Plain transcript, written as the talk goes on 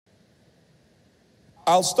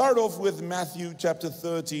I'll start off with Matthew chapter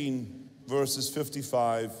 13, verses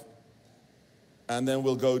 55, and then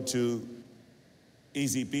we'll go to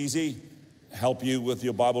easy peasy. Help you with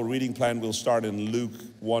your Bible reading plan. We'll start in Luke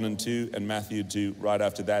 1 and 2 and Matthew 2 right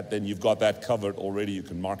after that. Then you've got that covered already. You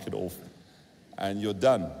can mark it off and you're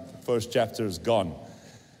done. The first chapter is gone.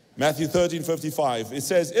 Matthew 13:55. It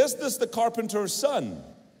says, "Is this the carpenter's son?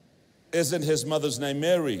 Isn't his mother's name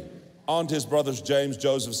Mary? Aren't his brothers James,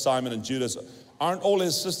 Joseph, Simon, and Judas? Aren't all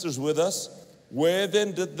his sisters with us? Where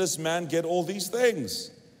then did this man get all these things?"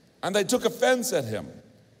 And they took offense at him.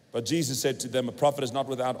 But Jesus said to them, "A prophet is not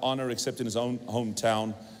without honor except in his own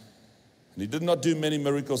hometown." And he did not do many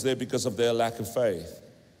miracles there because of their lack of faith.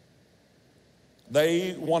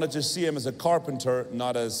 They wanted to see him as a carpenter,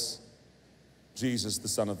 not as Jesus, the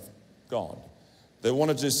Son of God. They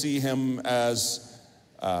wanted to see him as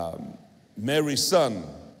Mary's son,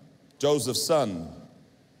 Joseph's son,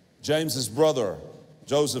 James's brother,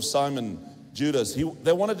 Joseph, Simon, Judas.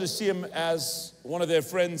 They wanted to see him as one of their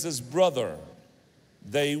friends' brother.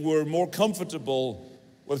 They were more comfortable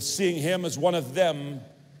with seeing him as one of them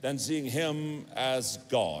than seeing him as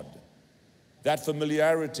God. That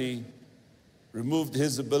familiarity removed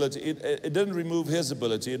his ability. It didn't remove his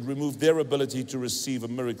ability, it removed their ability to receive a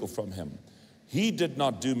miracle from him. He did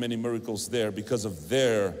not do many miracles there because of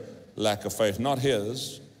their lack of faith, not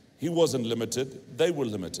his. He wasn't limited, they were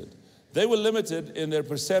limited. They were limited in their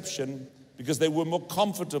perception because they were more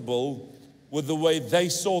comfortable with the way they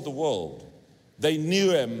saw the world. They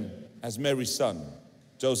knew him as Mary's son,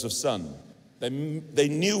 Joseph's son. They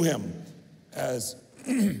knew him as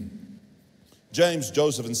James,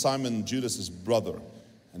 Joseph, and Simon, Judas' brother.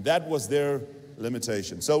 And that was their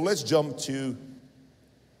limitation. So let's jump to,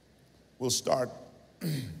 we'll start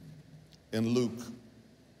in Luke.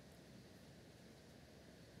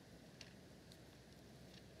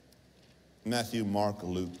 Matthew, Mark,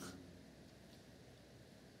 Luke.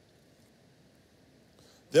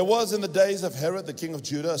 There was in the days of Herod, the king of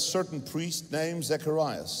Judah, a certain priest named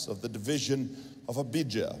Zacharias of the division of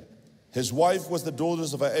Abijah. His wife was the daughter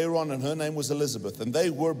of Aaron, and her name was Elizabeth. And they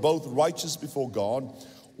were both righteous before God,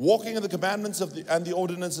 walking in the commandments and the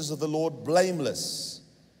ordinances of the Lord, blameless.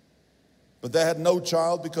 But they had no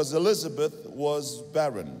child because Elizabeth was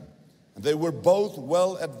barren. And they were both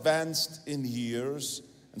well advanced in years.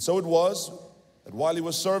 And so it was that while he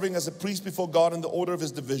was serving as a priest before God in the order of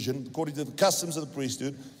his division, according to the customs of the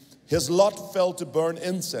priesthood, his lot fell to burn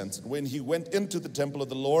incense. And when he went into the temple of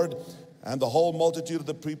the Lord, and the whole multitude of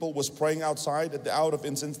the people was praying outside at the hour of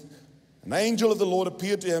incense, an angel of the Lord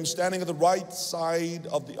appeared to him, standing at the right side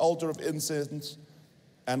of the altar of incense.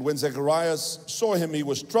 And when Zacharias saw him, he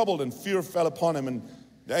was troubled, and fear fell upon him. And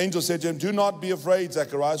the angel said to him, "Do not be afraid,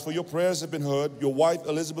 Zacharias, for your prayers have been heard. Your wife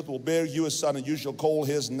Elizabeth will bear you a son, and you shall call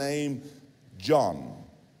his name John.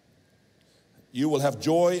 You will have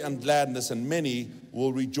joy and gladness, and many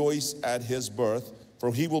will rejoice at his birth.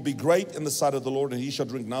 For he will be great in the sight of the Lord, and he shall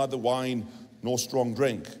drink neither wine nor strong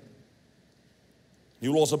drink. He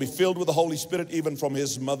will also be filled with the Holy Spirit, even from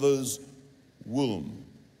his mother's womb."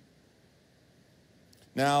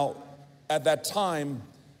 Now, at that time,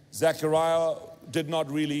 Zechariah did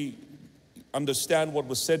not really understand what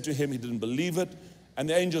was said to him. He didn't believe it. And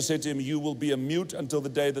the angel said to him, "You will be a mute until the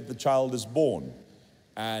day that the child is born."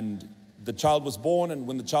 And the child was born, and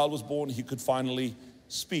when the child was born, he could finally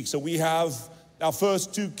speak. So we have our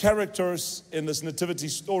first two characters in this nativity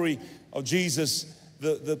story of Jesus,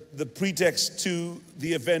 the pretext to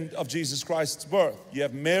the event of Jesus Christ's birth. You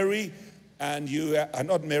have Mary, and you have,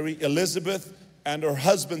 not Mary, Elizabeth, and her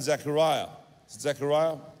husband Zechariah. Is it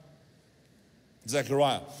Zechariah?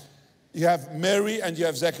 Zechariah. You have Mary and you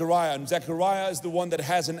have Zechariah. And Zechariah is the one that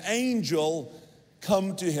has an angel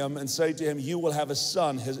come to him and say to him, "You will have a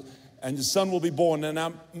son, and your son will be born." And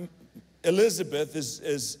now Elizabeth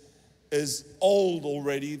is old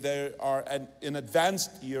already. They are in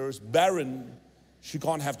advanced years, barren. She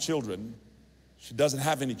can't have children. She doesn't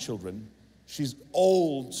have any children. She's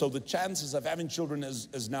old, so the chances of having children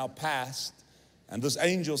is now past. And this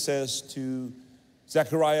angel says to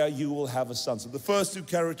Zechariah, "You will have a son." So the first two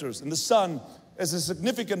characters, and the son is a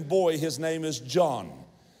significant boy. His name is John.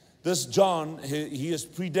 This John, he is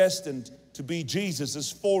predestined to be Jesus'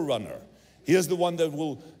 forerunner. He is the one that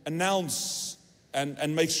will announce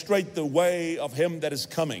and make straight the way of him that is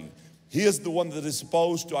coming. He is the one that is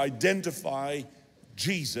supposed to identify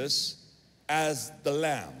Jesus as the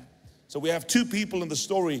Lamb. So we have two people in the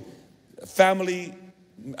story, family,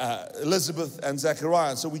 Elizabeth and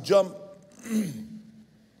Zechariah. So we jump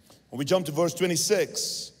to verse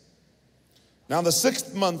 26. Now in the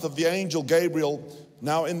 6th month of the angel Gabriel,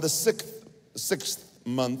 now in the sixth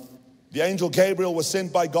month, the angel Gabriel was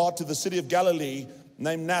sent by God to the city of Galilee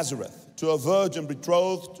named Nazareth, to a virgin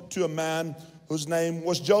betrothed to a man whose name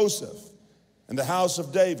was Joseph, in the house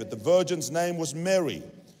of David. The virgin's name was Mary.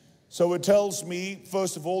 So it tells me,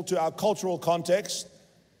 first of all, to our cultural context,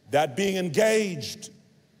 that being engaged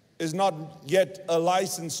is not yet a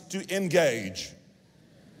license to engage.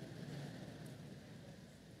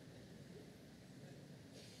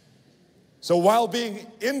 So while being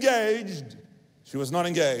engaged, she was not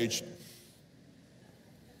engaged.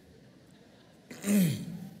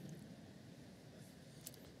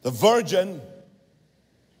 The virgin,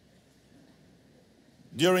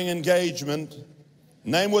 during engagement,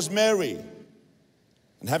 name was Mary.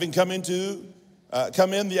 And having come in,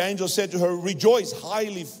 the angel said to her, "Rejoice,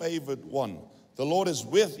 highly favored one. The Lord is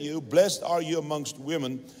with you. Blessed are you amongst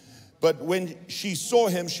women." But when she saw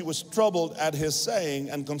him, she was troubled at his saying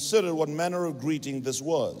and considered what manner of greeting this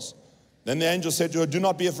was. Then the angel said to her, "Do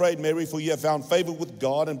not be afraid, Mary, for you have found favor with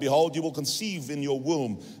God, and behold, you will conceive in your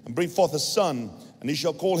womb and bring forth a son, and he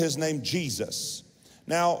shall call his name Jesus."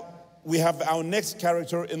 Now, we have our next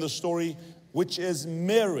character in the story, which is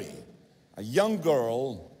Mary, a young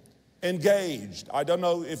girl, engaged. I don't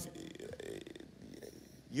know if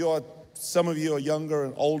some of you are younger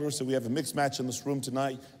and older, so we have a mixed match in this room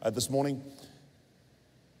tonight, this morning.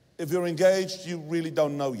 If you're engaged, you really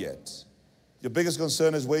don't know yet. Your biggest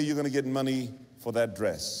concern is where you're going to get money for that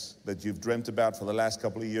dress that you've dreamt about for the last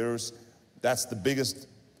couple of years. That's the biggest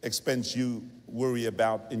expense you worry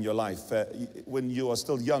about in your life. When you are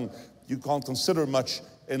still young, you can't consider much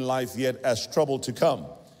in life yet as trouble to come.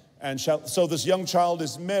 And so this young child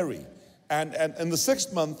is Mary. And in the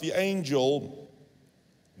 6th month, the angel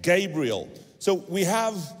Gabriel. So we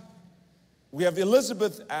have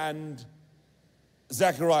Elizabeth and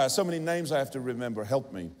Zechariah. So many names I have to remember.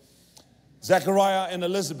 Help me. Zechariah and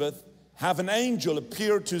Elizabeth have an angel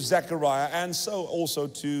appear to Zechariah and so also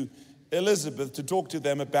to Elizabeth to talk to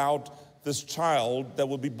them about this child that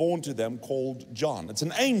will be born to them called John. It's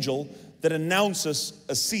an angel that announces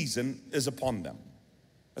a season is upon them.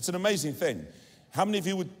 It's an amazing thing. How many of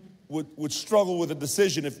you would struggle with a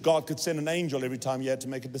decision if God could send an angel every time you had to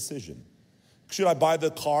make a decision? Should I buy the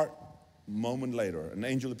car? A moment later, an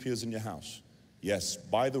angel appears in your house. Yes,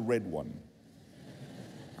 buy the red one.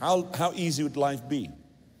 How easy would life be?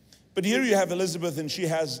 But here you have Elizabeth, and she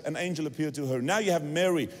has an angel appear to her. Now you have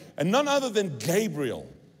Mary, and none other than Gabriel.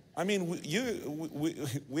 I mean,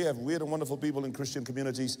 we have weird and wonderful people in Christian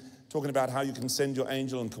communities talking about how you can send your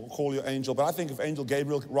angel and call your angel. But I think if Angel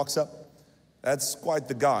Gabriel rocks up, that's quite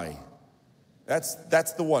the guy.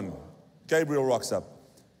 That's the one. Gabriel rocks up.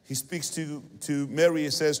 He speaks to Mary. He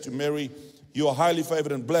says to Mary, "You are highly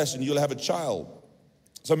favored and blessed, and you'll have a child."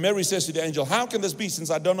 So Mary says to the angel, "How can this be,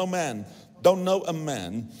 since I don't know a man?"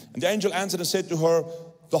 And the angel answered and said to her,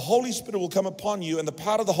 "The Holy Spirit will come upon you, and the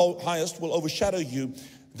power of the highest will overshadow you.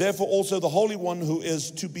 Therefore also the Holy One who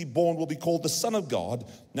is to be born will be called the Son of God.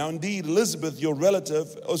 Now indeed Elizabeth, your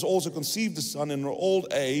relative, has also conceived a son in her old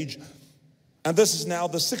age, and this is now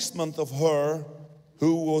the 6th month of her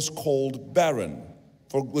who was called barren.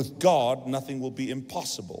 For with God nothing will be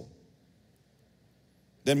impossible."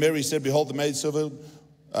 Then Mary said, "Behold, the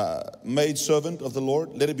maidservant of the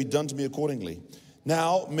Lord, let it be done to me accordingly."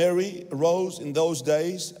 Now Mary arose in those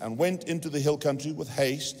days and went into the hill country with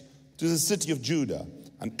haste to the city of Judah,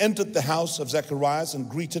 and entered the house of Zacharias and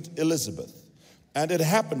greeted Elizabeth. And it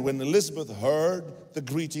happened when Elizabeth heard the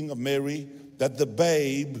greeting of Mary that the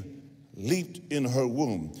babe leaped in her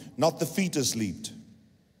womb. Not the fetus leaped,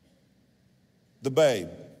 the babe.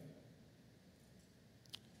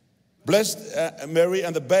 Blessed Mary,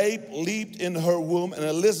 and the babe leaped in her womb, and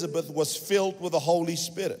Elizabeth was filled with the Holy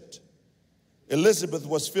Spirit. Elizabeth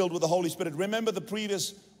was filled with the Holy Spirit. Remember the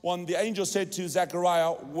previous one, the angel said to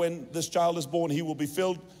Zechariah, when this child is born, he will be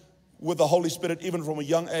filled with the Holy Spirit even from a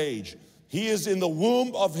young age. He is in the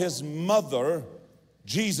womb of his mother.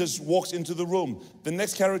 Jesus walks into the room. The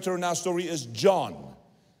next character in our story is John.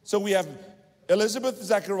 So we have Elizabeth,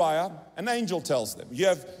 Zechariah, an angel tells them. You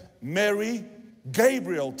have Mary,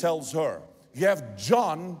 Gabriel tells her. You have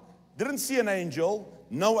John, didn't see an angel,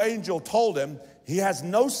 no angel told him. He has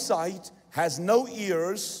no sight, has no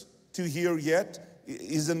ears to hear yet.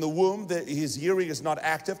 He's in the womb, his hearing is not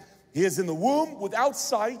active. He is in the womb without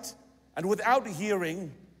sight and without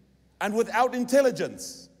hearing and without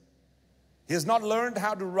intelligence. He has not learned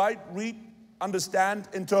how to write, read, understand,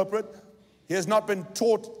 interpret. He has not been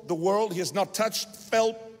taught the world. He has not touched,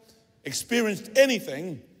 felt, experienced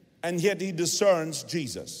anything, and yet he discerns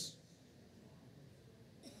Jesus.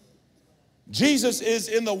 Jesus is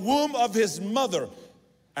in the womb of his mother,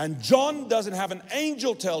 and John doesn't have an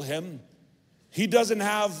angel tell him He doesn't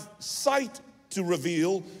have sight to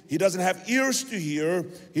reveal. He doesn't have ears to hear.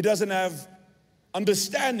 He doesn't have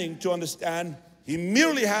understanding to understand. He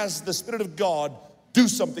merely has the Spirit of God do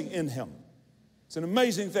something in him. It's an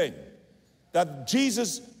amazing thing that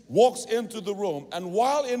Jesus walks into the room, and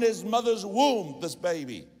while in his mother's womb, this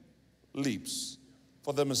baby leaps,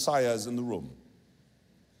 for the Messiah is in the room.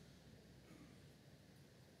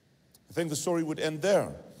 I think the story would end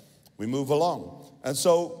there. We move along. And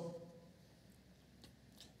so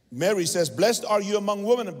Mary says, blessed are you among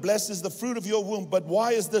women, and blessed is the fruit of your womb. But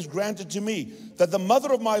why is this granted to me, that the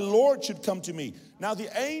mother of my Lord should come to me? Now the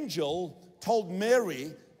angel told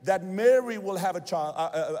Mary that Mary will have a child,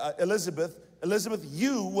 Elizabeth,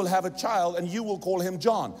 you will have a child, and you will call him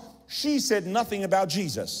John. She said nothing about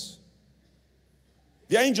Jesus.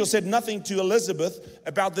 The angel said nothing to Elizabeth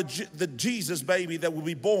about the Jesus baby that will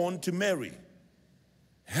be born to Mary.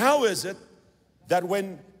 How is it that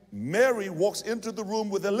when Mary walks into the room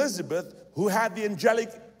with Elizabeth, who had the angelic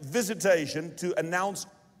visitation to announce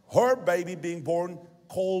her baby being born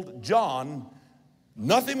called John,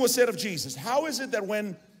 nothing was said of Jesus? How is it that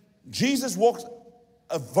when Jesus walks,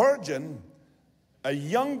 a virgin, a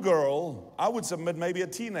young girl, I would submit maybe a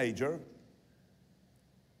teenager,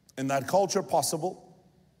 in that culture possible,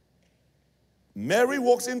 Mary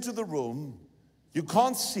walks into the room, you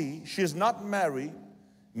can't see, she is not married.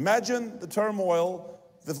 Imagine the turmoil,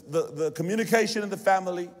 the communication in the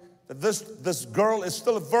family, that this girl is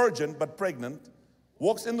still a virgin but pregnant,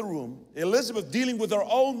 walks in the room, Elizabeth dealing with her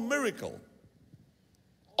own miracle,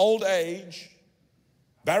 old age,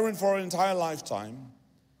 barren for her entire lifetime.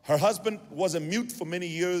 Her husband was a mute for many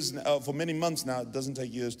years, for many months now. It doesn't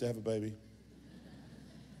take years to have a baby.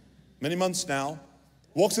 Many months now.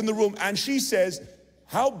 Walks in the room and she says,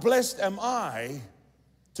 how blessed am I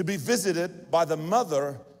to be visited by the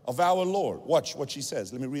mother of our Lord. Watch what she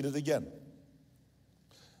says. Let me read it again.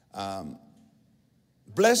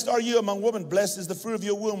 Blessed are you among women, blessed is the fruit of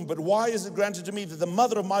your womb. But why is it granted to me that the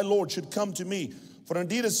mother of my Lord should come to me? For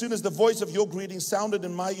indeed, as soon as the voice of your greeting sounded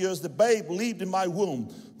in my ears, the babe leaped in my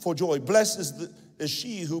womb for joy. Blessed is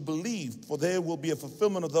she who believed, for there will be a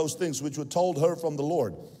fulfillment of those things which were told her from the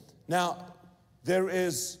Lord. Now, there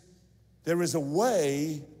is a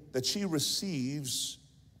way that she receives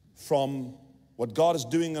from what God is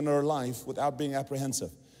doing in her life without being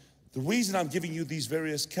apprehensive. The reason I'm giving you these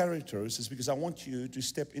various characters is because I want you to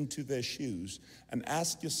step into their shoes and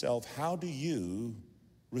ask yourself, how do you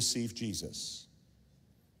receive Jesus?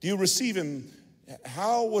 Do you receive him?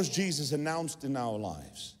 How was Jesus announced in our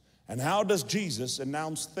lives? And how does Jesus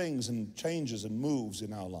announce things and changes and moves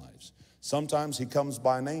in our lives? Sometimes he comes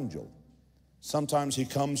by an angel. Sometimes he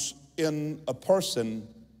comes in a person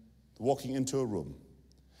walking into a room.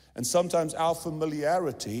 And sometimes our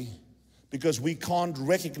familiarity, because we can't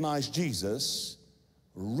recognize Jesus,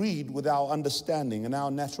 read with our understanding and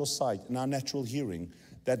our natural sight and our natural hearing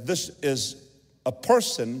that this is a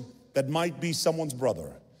person that might be someone's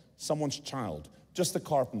brother, someone's child, just a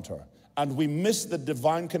carpenter. And we miss the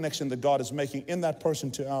divine connection that God is making in that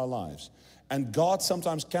person to our lives. And God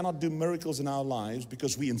sometimes cannot do miracles in our lives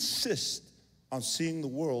because we insist on seeing the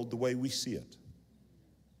world the way we see it.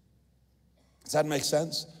 Does that make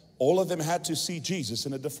sense? All of them had to see Jesus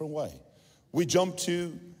in a different way. We jump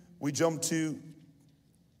to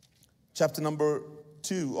chapter number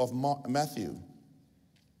 2 of Matthew.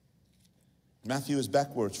 Matthew is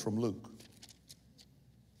backwards from Luke.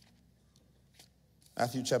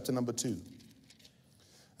 Matthew chapter number 2.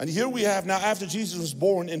 And here we have now, after Jesus was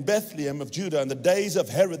born in Bethlehem of Judah in the days of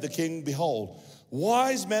Herod the king, behold,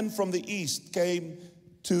 wise men from the east came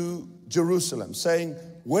to Jerusalem, saying,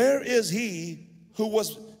 where is he who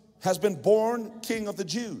has been born King of the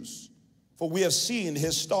Jews? For we have seen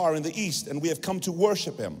his star in the east, and we have come to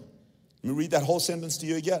worship him. Let me read that whole sentence to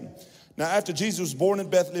you again. Now, after Jesus was born in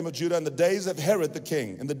Bethlehem of Judah in the days of Herod the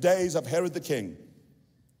king,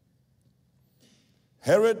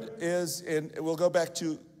 Herod is in, we'll go back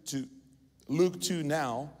to Luke 2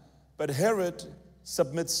 now, but Herod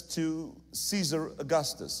submits to Caesar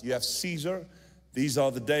Augustus. You have Caesar. These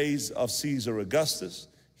are the days of Caesar Augustus.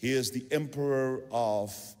 He is the emperor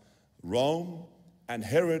of Rome, and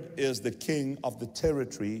Herod is the king of the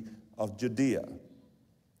territory of Judea.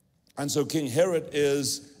 And so King Herod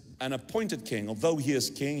is an appointed king. Although he is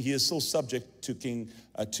king, he is still subject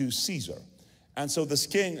to Caesar. And so this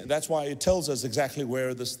king, that's why it tells us exactly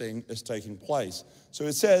where this thing is taking place. So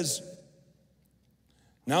it says,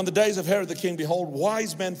 now in the days of Herod the king, behold,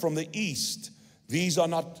 wise men from the east. These are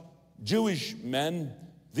not Jewish men,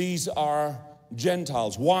 these are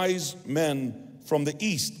Gentiles, wise men from the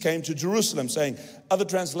east came to Jerusalem, saying, other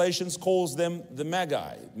translations calls them the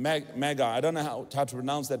Magi. Magi, I don't know how to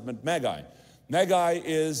pronounce that, but Magi. Magi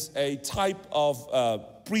is a type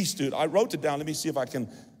of priesthood. I wrote it down. Let me see if I can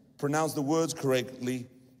pronounce the words correctly.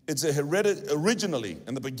 It's originally,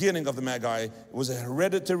 in the beginning of the Magi, it was a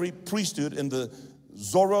hereditary priesthood in the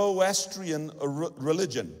Zoroastrian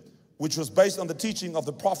religion, which was based on the teaching of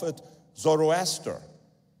the prophet Zoroaster.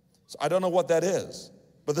 So I don't know what that is.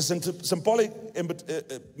 But the symbolic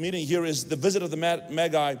meaning here is the visit of the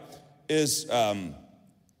Magi is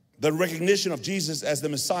the recognition of Jesus as the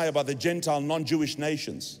Messiah by the Gentile non-Jewish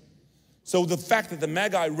nations. So the fact that the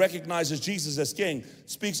Magi recognizes Jesus as king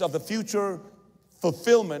speaks of the future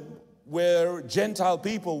fulfillment where Gentile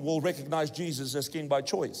people will recognize Jesus as king by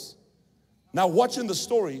choice. Now watching the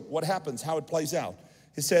story, what happens, how it plays out.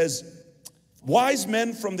 It says, wise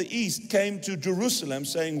men from the east came to Jerusalem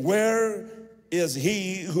saying, where is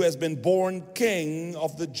he who has been born king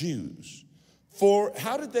of the Jews? For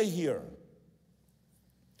how did they hear?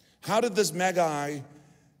 How did this Magi,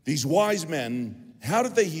 these wise men, how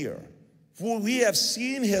did they hear? For we have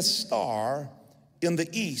seen his star in the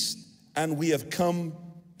east, and we have come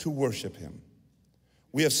to worship him.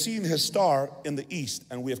 We have seen his star in the east,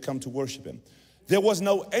 and we have come to worship him. There was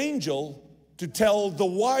no angel to tell the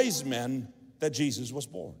wise men that Jesus was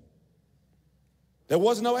born. There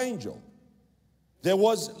was no angel. There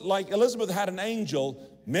was, like Elizabeth had an angel,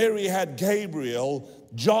 Mary had Gabriel,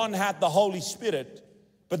 John had the Holy Spirit,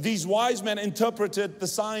 but these wise men interpreted the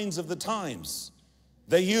signs of the times.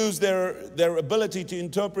 They used their ability to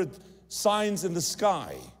interpret signs in the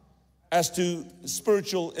sky as to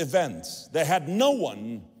spiritual events. They had no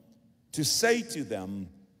one to say to them,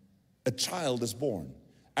 a child is born.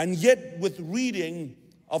 And yet with reading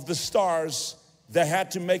of the stars, they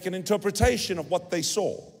had to make an interpretation of what they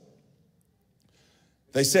saw.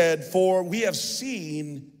 They said, for we have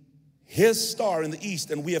seen his star in the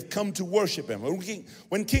east, and we have come to worship him.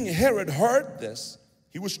 When King Herod heard this,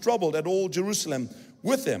 he was troubled at all Jerusalem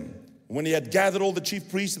with him. When he had gathered all the chief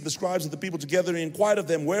priests and the scribes of the people together, he inquired of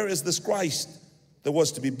them, where is this Christ that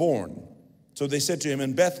was to be born? So they said to him,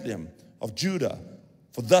 in Bethlehem of Judah,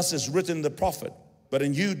 for thus is written in the prophet, but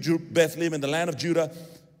in you, Bethlehem, in the land of Judah,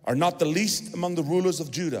 are not the least among the rulers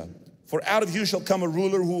of Judah. For out of you shall come a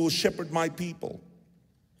ruler who will shepherd my people.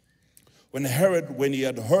 When Herod, when he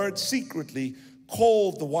had heard, secretly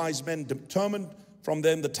called the wise men, determined from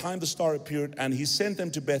them the time the star appeared, and he sent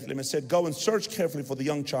them to Bethlehem and said, go and search carefully for the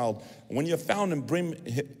young child. And when you have found him,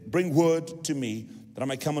 bring word to me that I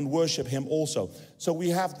may come and worship him also. So we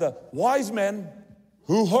have the wise men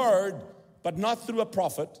who heard, but not through a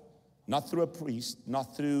prophet, not through a priest,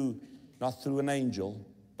 not through an angel,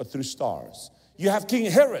 but through stars. You have King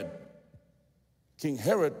Herod. King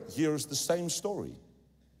Herod hears the same story.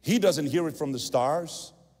 He doesn't hear it from the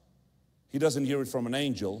stars. He doesn't hear it from an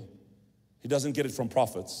angel. He doesn't get it from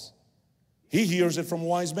prophets. He hears it from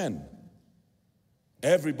wise men.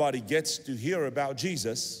 Everybody gets to hear about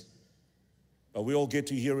Jesus, but we all get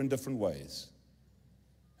to hear in different ways.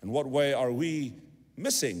 And what way are we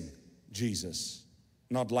missing Jesus,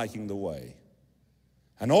 not liking the way?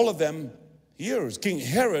 And all of them hears. King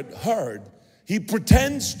Herod heard. He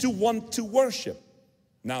pretends to want to worship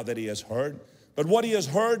now that he has heard. But what he has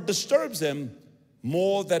heard disturbs him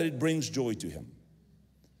more than it brings joy to him.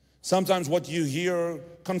 Sometimes what you hear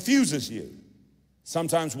confuses you.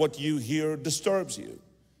 Sometimes what you hear disturbs you.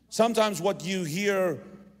 Sometimes what you hear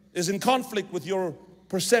is in conflict with your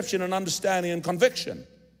perception and understanding and conviction.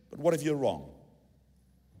 But what if you're wrong?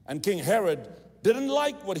 And King Herod didn't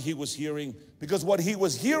like what he was hearing, because what he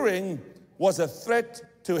was hearing was a threat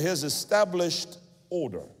to his established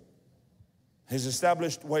order, his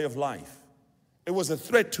established way of life. It was a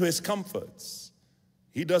threat to his comforts.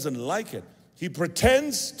 He doesn't like it. He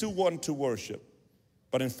pretends to want to worship,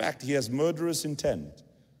 but in fact he has murderous intent.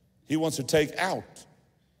 He wants to take out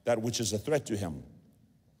that which is a threat to him.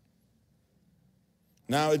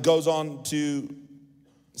 Now it goes on to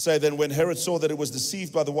say, then when Herod saw that it was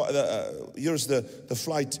deceived by here's the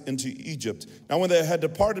flight into Egypt. Now when they had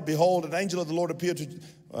departed, behold, an angel of the Lord appeared to,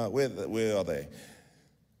 where are they?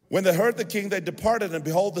 When they heard the king, they departed, and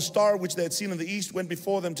behold, the star which they had seen in the east went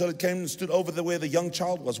before them till it came and stood over where the young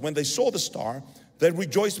child was. When they saw the star, they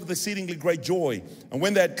rejoiced with exceedingly great joy. And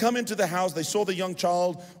when they had come into the house, they saw the young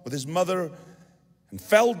child with his mother and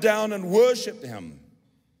fell down and worshiped him.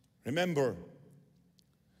 Remember,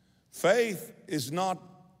 faith is not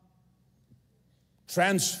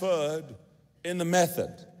transferred in the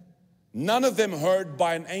method. None of them heard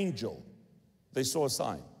by an angel. They saw a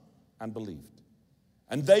sign and believed.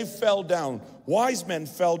 And they fell down. Wise men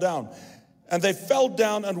fell down. And they fell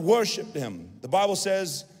down and worshiped him. The Bible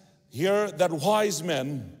says here that wise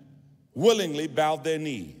men willingly bowed their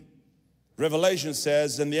knee. Revelation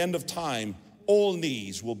says in the end of time, all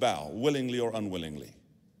knees will bow, willingly or unwillingly.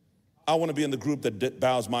 I want to be in the group that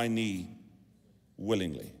bows my knee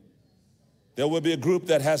willingly. There will be a group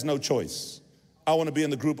that has no choice. I want to be in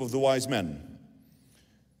the group of the wise men.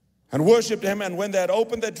 And worshiped him, and when they had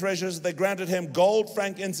opened their treasures, they granted him gold,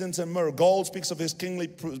 frankincense, and myrrh. Gold speaks of his kingly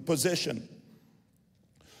position.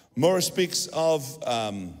 Myrrh speaks of,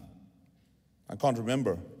 I can't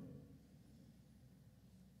remember.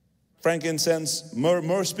 Frankincense,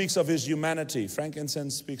 myrrh speaks of his humanity.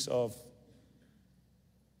 Frankincense speaks of,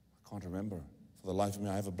 I can't remember. For the life of me,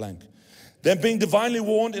 I have a blank. Then being divinely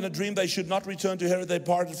warned in a dream they should not return to Herod, they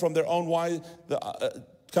departed from their own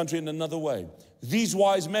country in another way. These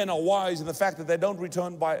wise men are wise in the fact that they don't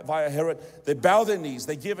return via Herod. They bow their knees,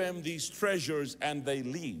 they give him these treasures, and they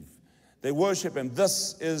leave. They worship him.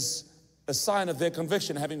 This is a sign of their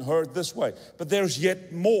conviction, having heard this way. But there's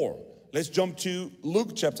yet more. Let's jump to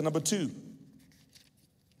Luke chapter number 2.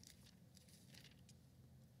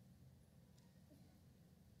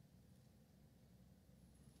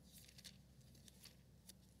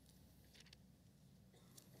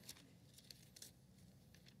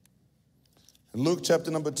 Luke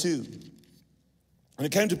chapter number 2. And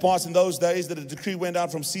it came to pass in those days that a decree went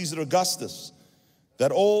out from Caesar Augustus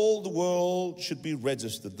that all the world should be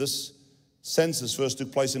registered. This census first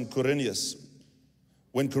took place in Quirinius,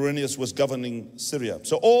 when Quirinius was governing Syria.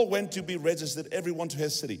 So all went to be registered, everyone to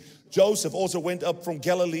his city. Joseph also went up from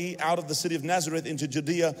Galilee out of the city of Nazareth into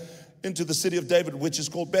Judea, into the city of David, which is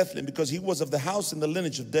called Bethlehem, because he was of the house and the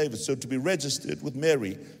lineage of David. So to be registered with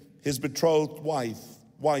Mary, his betrothed wife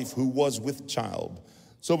who was with child.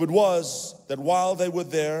 So it was that while they were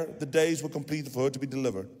there, the days were completed for her to be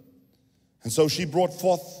delivered. And so she brought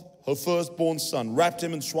forth her firstborn son, wrapped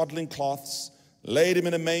him in swaddling cloths, laid him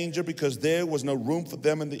in a manger, because there was no room for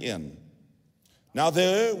them in the inn. Now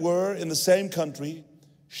there were in the same country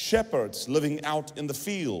shepherds living out in the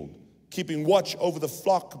field, keeping watch over the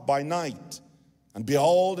flock by night. And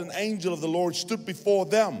behold, an angel of the Lord stood before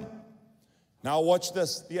them. Now watch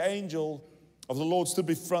this. The angel of the Lord stood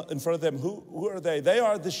in front of them. Who are they? They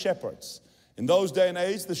are the shepherds. In those day and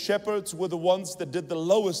age, the shepherds were the ones that did the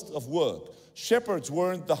lowest of work. Shepherds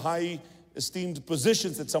weren't the high esteemed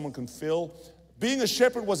positions that someone can fill. Being a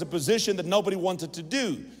shepherd was a position that nobody wanted to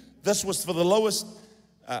do. This was for the lowest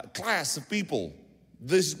class of people.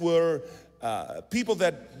 These were people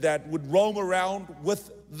that would roam around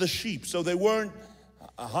with the sheep. So they weren't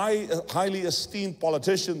highly esteemed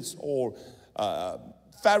politicians or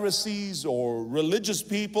Pharisees or religious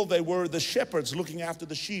people. They were the shepherds looking after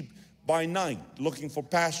the sheep by night, looking for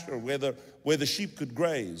pasture where the sheep could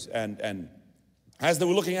graze. And as they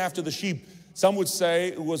were looking after the sheep, some would say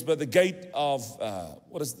it was by the gate of,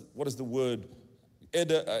 what is the word?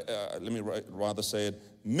 Let me rather say it,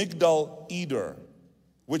 Migdal Eder,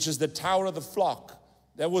 which is the tower of the flock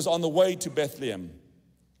that was on the way to Bethlehem,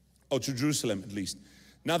 or to Jerusalem at least.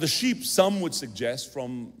 Now the sheep, some would suggest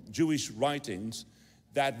from Jewish writings,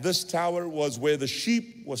 that this tower was where the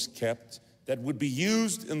sheep was kept that would be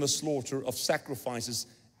used in the slaughter of sacrifices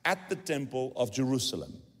at the temple of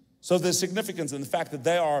Jerusalem. So there's significance in the fact that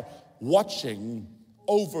they are watching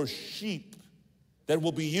over sheep that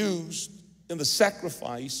will be used in the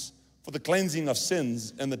sacrifice for the cleansing of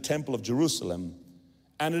sins in the temple of Jerusalem.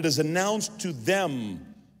 And it is announced to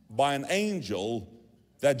them by an angel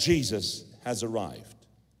that Jesus has arrived,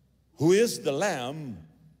 who is the Lamb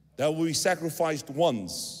that will be sacrificed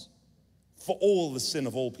once for all the sin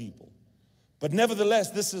of all people. But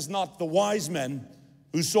nevertheless, this is not the wise men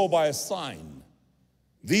who saw by a sign.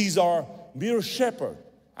 These are mere shepherds,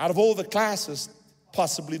 out of all the classes,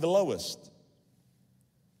 possibly the lowest.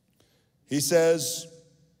 He says,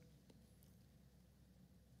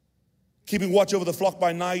 keeping watch over the flock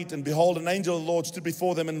by night, and behold, an angel of the Lord stood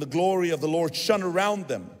before them, and the glory of the Lord shone around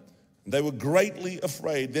them. They were greatly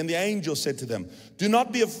afraid. Then the angel said to them, do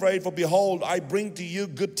not be afraid, for behold, I bring to you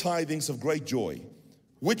good tidings of great joy,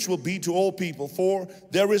 which will be to all people. For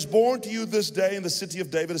there is born to you this day in the city of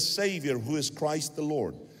David a Savior, who is Christ the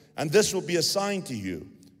Lord. And this will be a sign to you.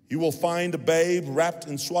 You will find a babe wrapped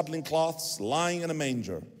in swaddling cloths, lying in a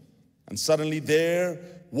manger. And suddenly there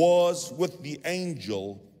was with the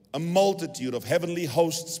angel a multitude of heavenly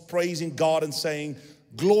hosts praising God and saying,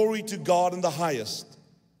 glory to God in the highest,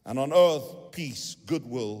 and on earth peace,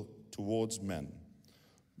 goodwill towards men.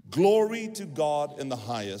 Glory to God in the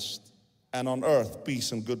highest, and on earth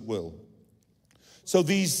peace and goodwill. So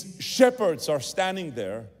these shepherds are standing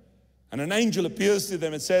there, And an angel appears to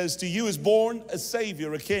them and says, to you is born a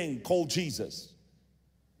Savior, a King called Jesus.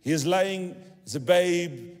 He is laying as a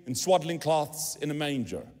babe in swaddling cloths in a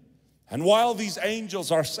manger. And while these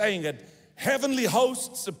angels are saying it, heavenly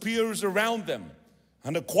hosts appears around them.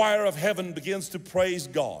 And a choir of heaven begins to praise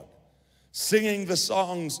God, singing the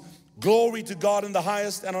songs, glory to God in the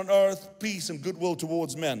highest, and on earth peace and goodwill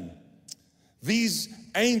towards men. These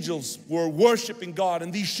angels were worshiping God,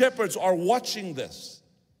 and these shepherds are watching this.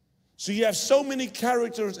 So you have so many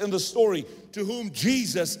characters in the story to whom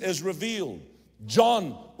Jesus is revealed.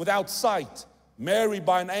 John without sight, Mary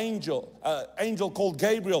by an angel called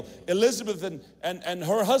Gabriel, Elizabeth and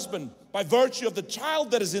her husband by virtue of the child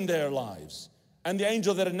that is in their lives, and the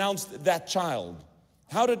angel that announced that child.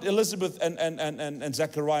 How did Elizabeth and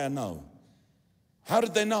Zechariah know? How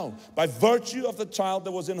did they know? By virtue of the child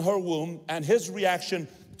that was in her womb and his reaction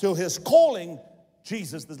to his calling,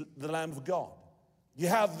 Jesus, the Lamb of God. You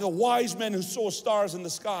have the wise men who saw stars in the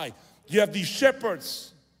sky. You have these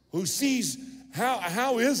shepherds who sees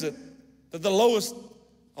how is it that the lowest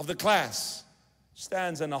of the class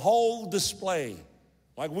stands in a whole display.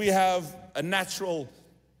 Like we have a natural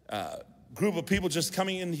group of people just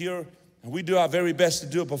coming in here and we do our very best to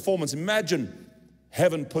do a performance. Imagine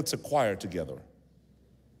heaven puts a choir together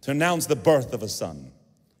to announce the birth of a son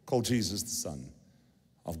called Jesus, the Son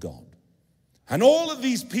of God. And all of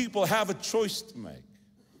these people have a choice to make.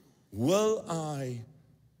 Will I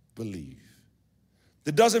believe?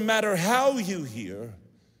 It doesn't matter how you hear.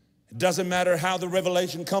 It doesn't matter how the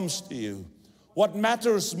revelation comes to you. What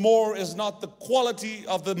matters more is not the quality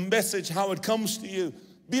of the message, how it comes to you.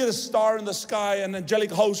 Be it a star in the sky, an angelic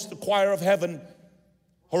host, the choir of heaven,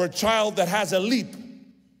 or a child that has a leap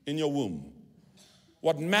in your womb.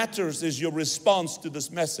 What matters is your response to this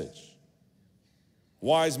message.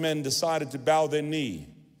 Wise men decided to bow their knee.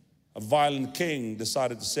 A violent king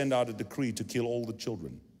decided to send out a decree to kill all the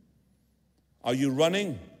children. Are you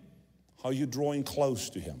running? Are you drawing close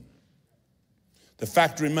to him? The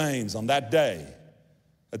fact remains, on that day,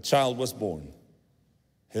 a child was born.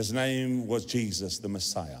 His name was Jesus, the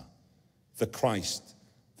Messiah, the Christ,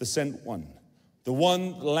 the sent one, the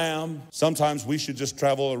one lamb. Sometimes we should just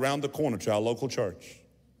travel around the corner to our local church.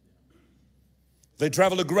 They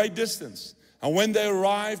traveled a great distance. And when they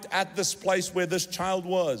arrived at this place where this child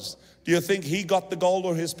was, do you think he got the gold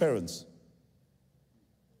or his parents?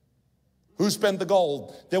 Who spent the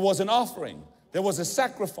gold? There was an offering. There was a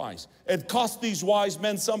sacrifice. It cost these wise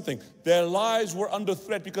men something. Their lives were under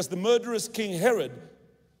threat because the murderous King Herod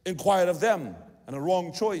inquired of them, and a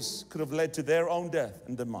wrong choice could have led to their own death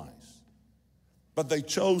and demise. But they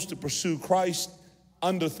chose to pursue Christ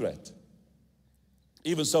under threat.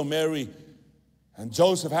 Even so, Mary and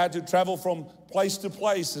Joseph had to travel from place to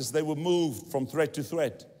place as they were moved from threat to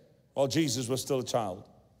threat while Jesus was still a child.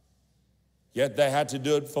 Yet they had to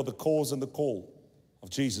do it for the cause and the call of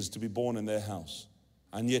Jesus to be born in their house.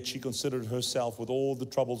 And yet she considered herself, with all the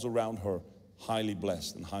troubles around her, highly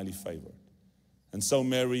blessed and highly favored. And so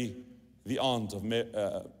Mary, the aunt of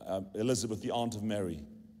Elizabeth, the aunt of Mary,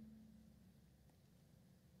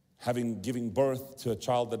 having given birth to a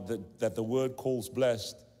child that the word calls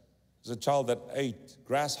blessed, is a child that ate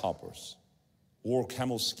grasshoppers, wore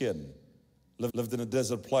camel skin, lived in a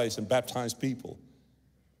desert place and baptized people.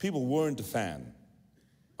 People weren't a fan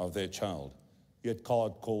of their child, yet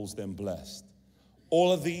God calls them blessed.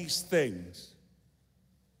 All of these things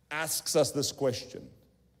asks us this question: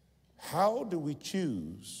 how do we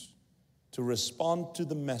choose to respond to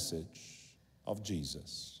the message of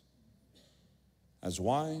Jesus? As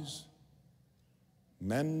wise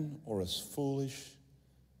men or as foolish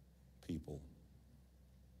people?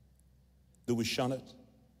 Do we shun it?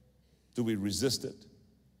 Do we resist it?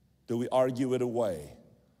 Do we argue it away?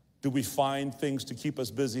 Do we find things to keep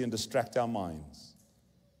us busy and distract our minds?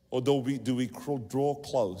 Or do we draw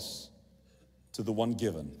close to the one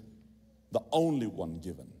given, the only one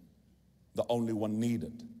given, the only one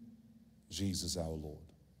needed, Jesus our Lord?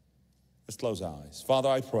 Let's close our eyes. Father,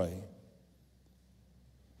 I pray,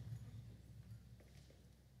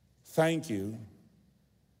 thank you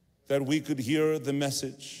that we could hear the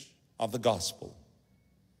message of the gospel.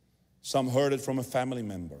 Some heard it from a family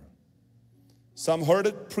member. Some heard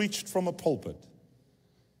it preached from a pulpit.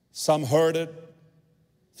 Some heard it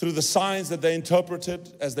through the signs that they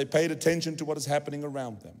interpreted as they paid attention to what is happening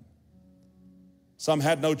around them. Some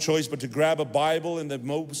had no choice but to grab a Bible in the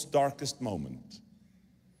most darkest moment.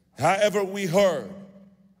 However we heard,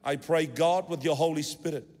 I pray, God, with your Holy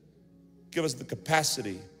Spirit, give us the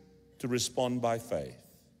capacity to respond by faith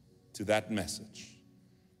to that message.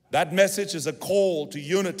 That message is a call to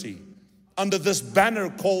unity under this banner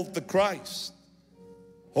called the Christ.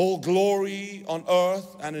 All glory on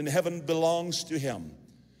earth and in heaven belongs to him.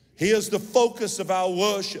 He is the focus of our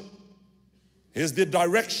worship. He is the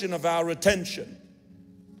direction of our attention.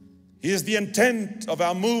 He is the intent of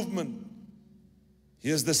our movement. He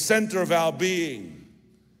is the center of our being.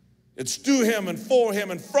 It's to him and for him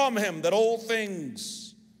and from him that all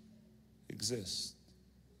things exist.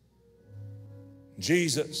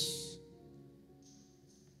 Jesus,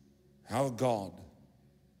 our God,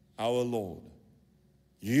 our Lord,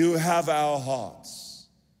 you have our hearts,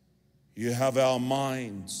 you have our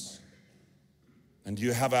minds, and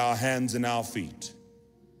you have our hands and our feet.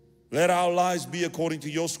 Let our lives be according to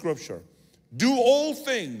your scripture. Do all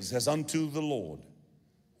things as unto the Lord.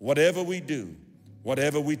 Whatever we do,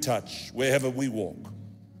 whatever we touch, wherever we walk,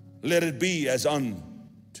 let it be as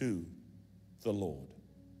unto the Lord.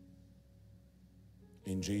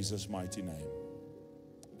 In Jesus' mighty name,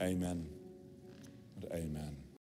 amen and amen.